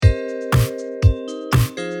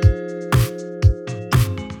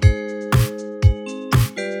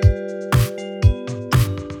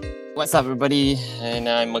What's up, everybody? And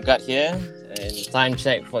I'm Magat here. And time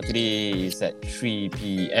check for today is at 3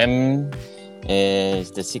 p.m. And it's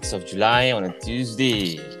the 6th of July on a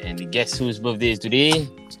Tuesday. And guess whose birthday is today?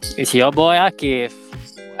 It's your boy Akif.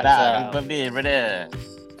 What up? Happy birthday, brother.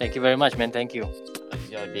 Thank you very much, man. Thank you. How's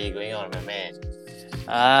your day going on, my man?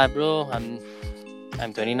 Bro, I'm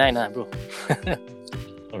 29, bro.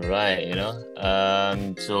 Alright,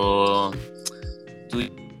 so to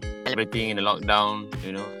everything in the lockdown,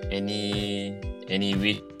 any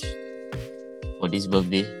wish for this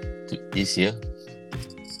birthday this year?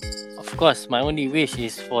 Of course, my only wish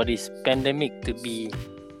is for this pandemic to be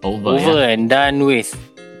over and done with.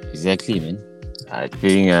 Exactly, man. I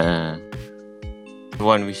think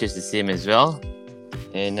everyone wishes the same as well.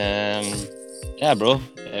 And bro,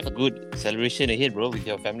 have a good celebration ahead, bro, with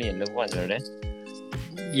your family and loved ones, right?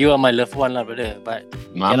 You are my loved one, brother. But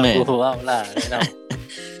cannot go out right now.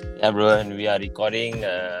 Yeah, bro, and we are recording.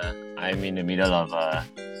 I'm in the middle of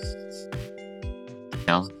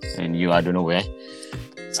and you, I don't know where.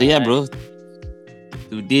 So yeah, bro.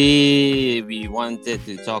 Today we wanted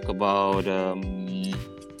to talk about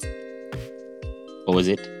what was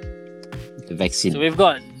it? The vaccine. So we've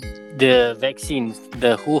got the vaccine,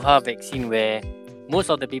 the hoo-ha vaccine, where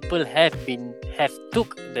most of the people have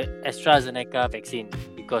took the AstraZaneca vaccine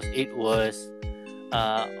because it was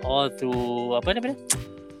all through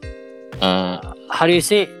how do you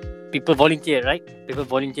say? People volunteer, right? People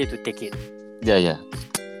volunteer to take it. Yeah.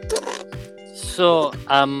 So,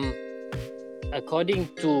 according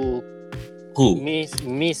to who? Miss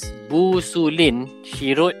Bu Sulin,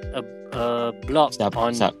 she wrote a blog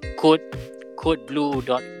on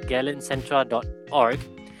codeblue.gallantcentra.org.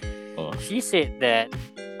 She said that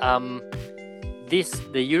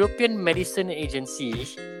the European Medicine Agency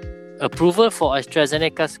approval for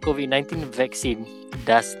AstraZeneca's COVID-19 vaccine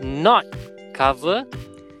does not cover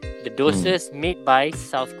the doses made by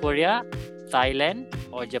South Korea, Thailand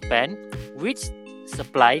or Japan, which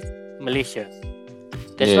supplies Malaysia.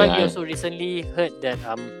 That's why we also recently heard that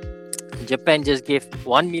Japan just gave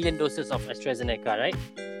 1 million doses of AstraZeneca, right?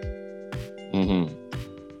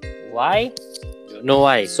 Why? Don't know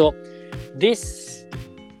why. So this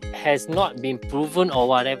has not been proven or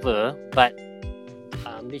whatever, but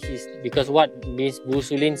this is because what Ms. Bu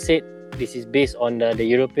Sulin said, this is based on the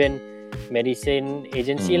European Medicine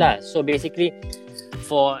Agency lah. So basically,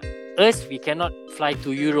 for us, we cannot fly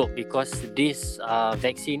to Europe because this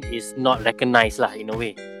vaccine is not recognized lah in a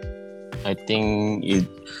way. I think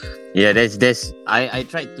there's I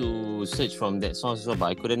tried to search from that source as well, but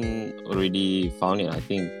I couldn't already found it. I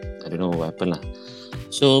don't know what happened lah.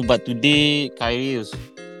 So, but today Kyrie was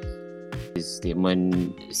his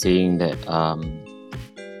statement saying that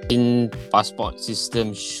in passport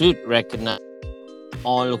system should recognize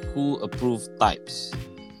all who approve types.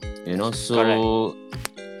 So correct.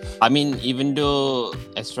 I mean, even though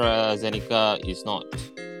AstraZeneca is not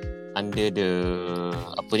under the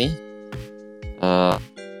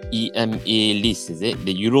EMA list, is it?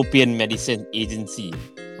 The European Medicine Agency.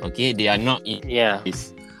 Okay, they are not in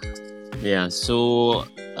this. Yeah, so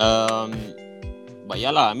but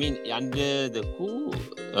I mean, under the WHO,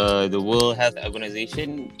 the World Health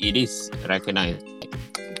Organization, it is recognized.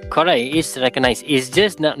 Correct, it is recognized. It's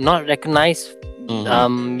just not recognized.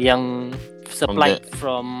 Yang supplied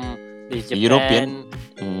from the Japan, European.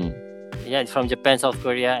 Yeah, from Japan, South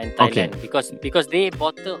Korea, and Thailand. Okay. Because they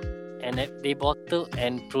bottle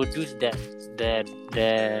and produce the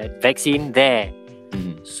vaccine there.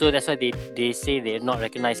 So that's why they say they're not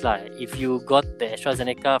recognized lah. If you got the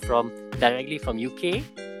AstraZeneca directly from UK,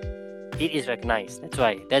 it is recognized. That's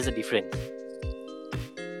why there's a difference.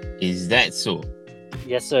 Is that so?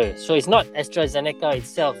 Yes, sir. So it's not AstraZeneca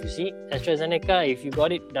itself. You see, AstraZeneca, if you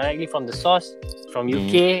got it directly from the source, from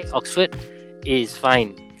UK, Oxford, is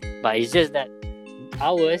fine. But it's just that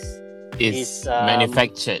ours is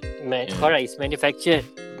manufactured. Correct, it's manufactured,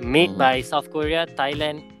 made by South Korea,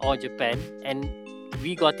 Thailand, or Japan, and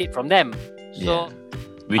we got it from them. So,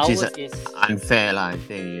 which is unfair, I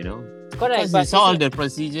think. Correct, because it's all the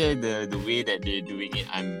procedure, the way that they're doing it.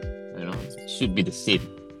 Should be the same.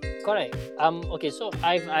 Correct. Okay, so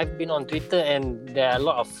I've been on Twitter and there are a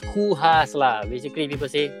lot of hoo-has lah. Basically, people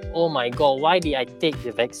say, "Oh my God, why did I take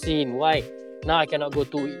the vaccine? Why now I cannot go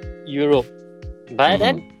to Europe?" But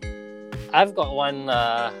then I've got one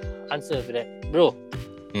answer for that, bro.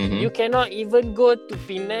 You cannot even go to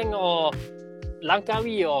Penang or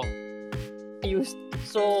Langkawi, or you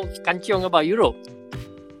so kanchiong about Europe.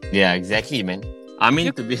 Yeah, exactly, man. I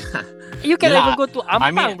mean, you can even go to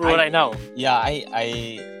Ampang, bro, right now. Yeah,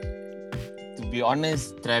 I to be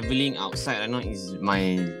honest, traveling outside, I know is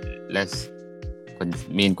my less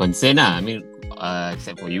main concern lah. I mean,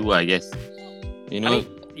 except for you, I guess. You know.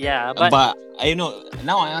 But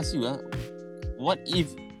now I ask you, what if,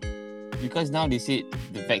 because now they say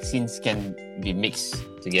the vaccines can be mixed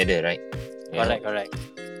together, right? Correct.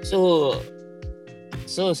 So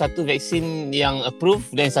satu vaksin yang approve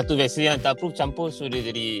dan satu vaksin yang tak approve campur, so dia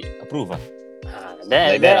jadi approve lah.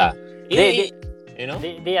 Like that lah.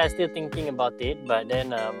 They are still thinking about it, but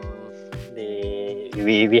then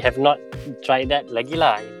we have not tried that lagi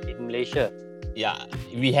lah in Malaysia. Yeah,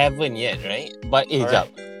 we haven't yet, right? But jap,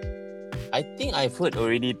 I think I've heard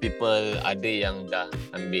already people ada yang dah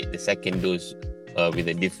ambil the second dose with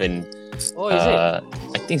a different. Oh, is it?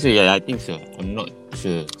 I think so. Yeah, I think so. I'm not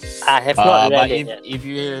sure. I have not read but it yet. if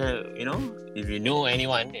you know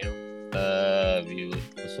anyone, we would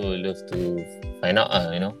also love to find out.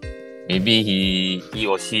 Maybe he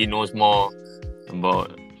or she knows more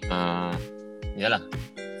about. Yalah.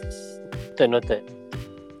 Noted.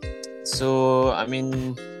 So I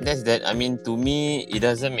mean, that's that. I mean, to me, it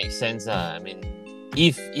doesn't make sense. I mean,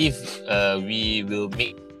 if we will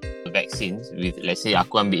make vaccines with, let's say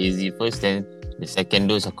aku ambil AZ first, then the second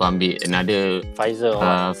dose aku ambil another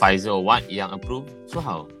Pfizer or what yang approved. So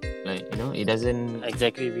how? Like, it doesn't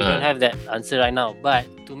exactly. We don't have that answer right now. But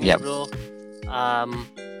to me, bro,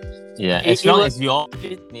 as long as we all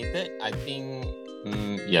vaccinated, I think,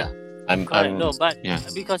 I'm correct.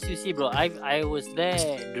 Because you see, bro, I was there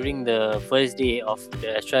during the first day of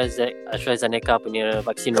the AstraZaneca punya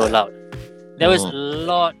vaccine rollout. There was a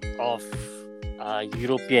lot of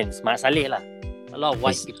Europeans, Mak Saleh lah, a lot of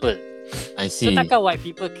white people. I see. So takkan white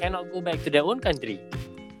people cannot go back to their own country?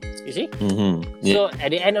 You see? So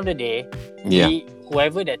at the end of the day,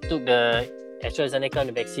 whoever that took the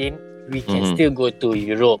AstraZeneca vaccine, we can still go to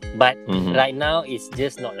Europe. But right now, it's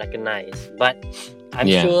just not recognized. But I'm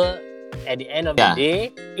sure at the end of the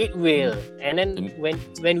day, it will. And then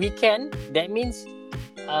when we can, that means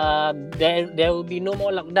there will be no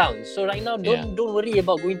more lockdown. So right now, don't worry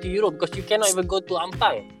about going to Europe, because you cannot even go to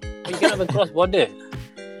Ampang. You cannot even cross border.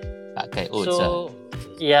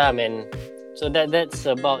 Yeah, man. So that's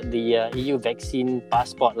about the EU vaccine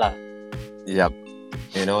passport lah. Yep.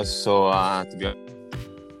 So to be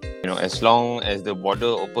honest, as long as the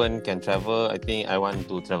border open, can travel, I think I want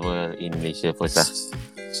to travel in Malaysia first lah.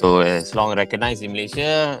 So as long recognized in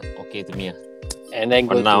Malaysia, okay to me lah. And then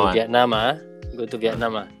go to Vietnam Go to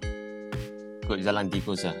Vietnam Ikut jalan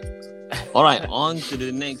tikus lah. Alright, on to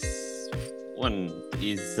the next one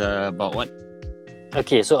is about what?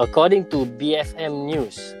 Okay, so according to BFM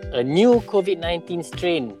News, a new COVID-19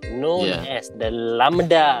 strain known as the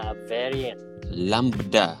Lambda Variant.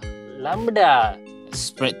 Lambda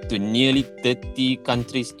Spread to nearly 30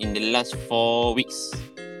 countries in the last 4 weeks.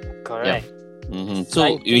 Correct.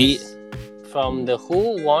 So from the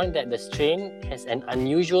WHO warned that the strain has an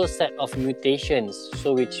unusual set of mutations,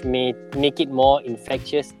 so which may make it more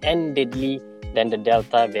infectious and deadly than the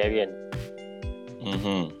Delta variant.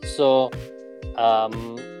 So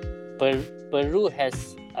Peru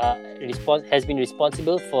has been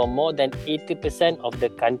responsible for more than 80% of the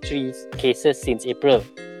country's cases since April.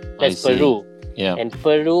 That's Peru. Yeah. And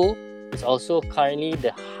Peru is also currently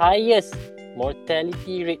the highest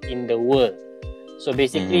mortality rate in the world. So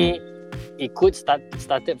basically, it could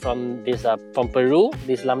started from this from Peru,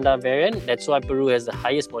 this Lambda variant. That's why Peru has the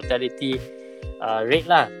highest mortality rate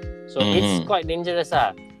lah. So it's quite dangerous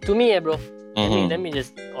lah. To me, bro. Let me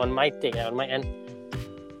just on my end.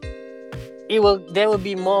 There will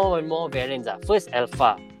be more and more variants lah. First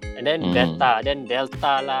Alpha, and then Beta, then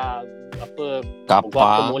Delta lah. Apa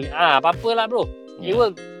lah, bro. It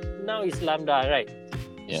will. Now it's Lambda, right?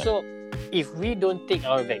 Yeah. So if we don't take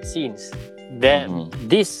our vaccines, then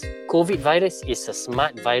this COVID virus is a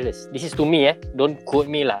smart virus. This is to me, don't quote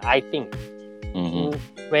me lah. I think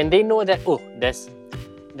when they know that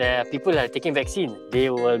there are people that are taking vaccine,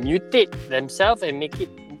 they will mutate themselves and make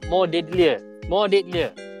it more deadlier.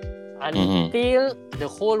 Until the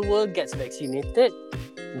whole world gets vaccinated,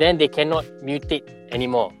 then they cannot mutate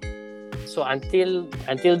anymore. So until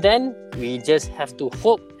then, we just have to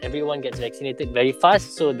hope everyone gets vaccinated very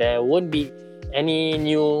fast, so there won't be any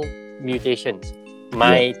new mutations.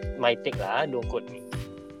 My take lah, don't quote me.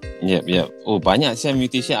 Yep. Oh, banyak sih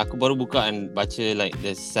mutation. Aku baru buka and baca like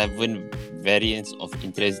the 7 variants of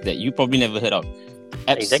interest that you probably never heard of.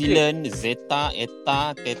 Epsilon, Zeta,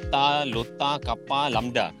 Eta, Theta, Lota, Kappa,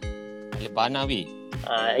 Lambda. Lebana weh.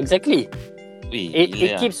 Exactly.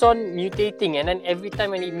 It keeps on mutating, and then every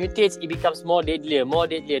time when it mutates, it becomes more deadlier.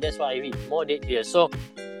 That's what I read. More deadlier. So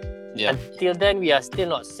until then, we are still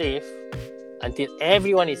not safe. Until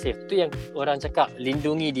everyone is safe. Tu yang orang cakap,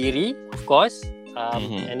 lindungi diri, of course,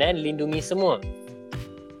 and then lindungi semua.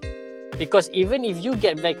 Because even if you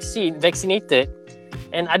get vaccinated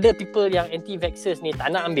and other people yang anti-vaxxers ni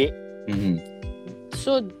tak nak ambil,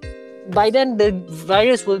 so by then the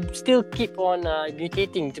virus will still keep on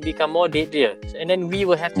mutating to become more deadlier, and then we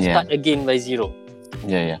will have to start again by zero.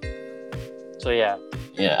 Yeah. So yeah.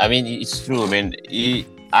 Yeah, I mean it's true, man.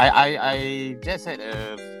 I just had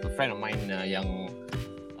a friend of mine yang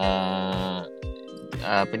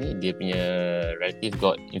apa ni, dia punya relative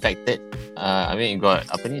got infected. Got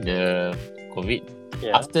the COVID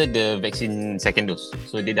after the vaccine second dose.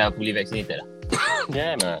 So dia dah fully vaccinated lah.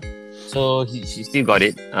 Yeah. So she still got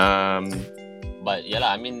it. But yeah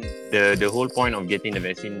lah, I mean the whole point of getting the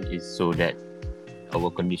vaccine is so that our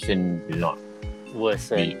condition will not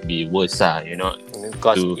be worse lah, you know.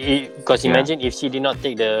 Because imagine if she did not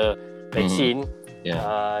take the vaccine,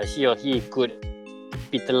 she or he could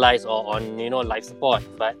hospitalized or on life support,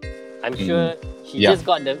 but I'm sure he just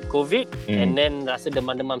got the COVID and then rasa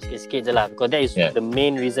demam-demam sikit-sikit je lah, because that is the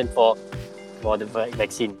main reason for the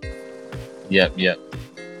vaccine. Yep.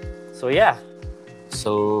 So yeah.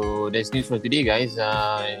 So that's news for today, guys.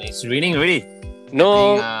 It's raining already.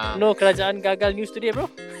 No kerajaan gagal news today,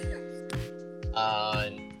 bro.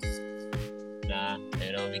 Nah,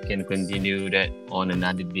 we can continue that on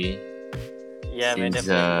another day. Yeah, since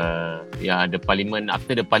the parliament,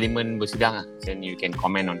 after the parliament bersidang lah, then you can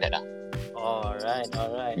comment on that lah. Alright.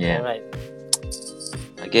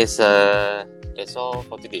 I guess that's all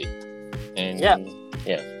for today. And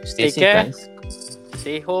stay safe, guys.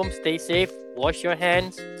 Stay home, stay safe, wash your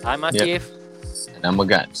hands. I'm Akif. And I'm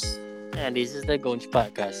Magats. And this is the Gonch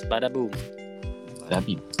Podcast. Bada boom. Bada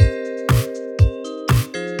beep.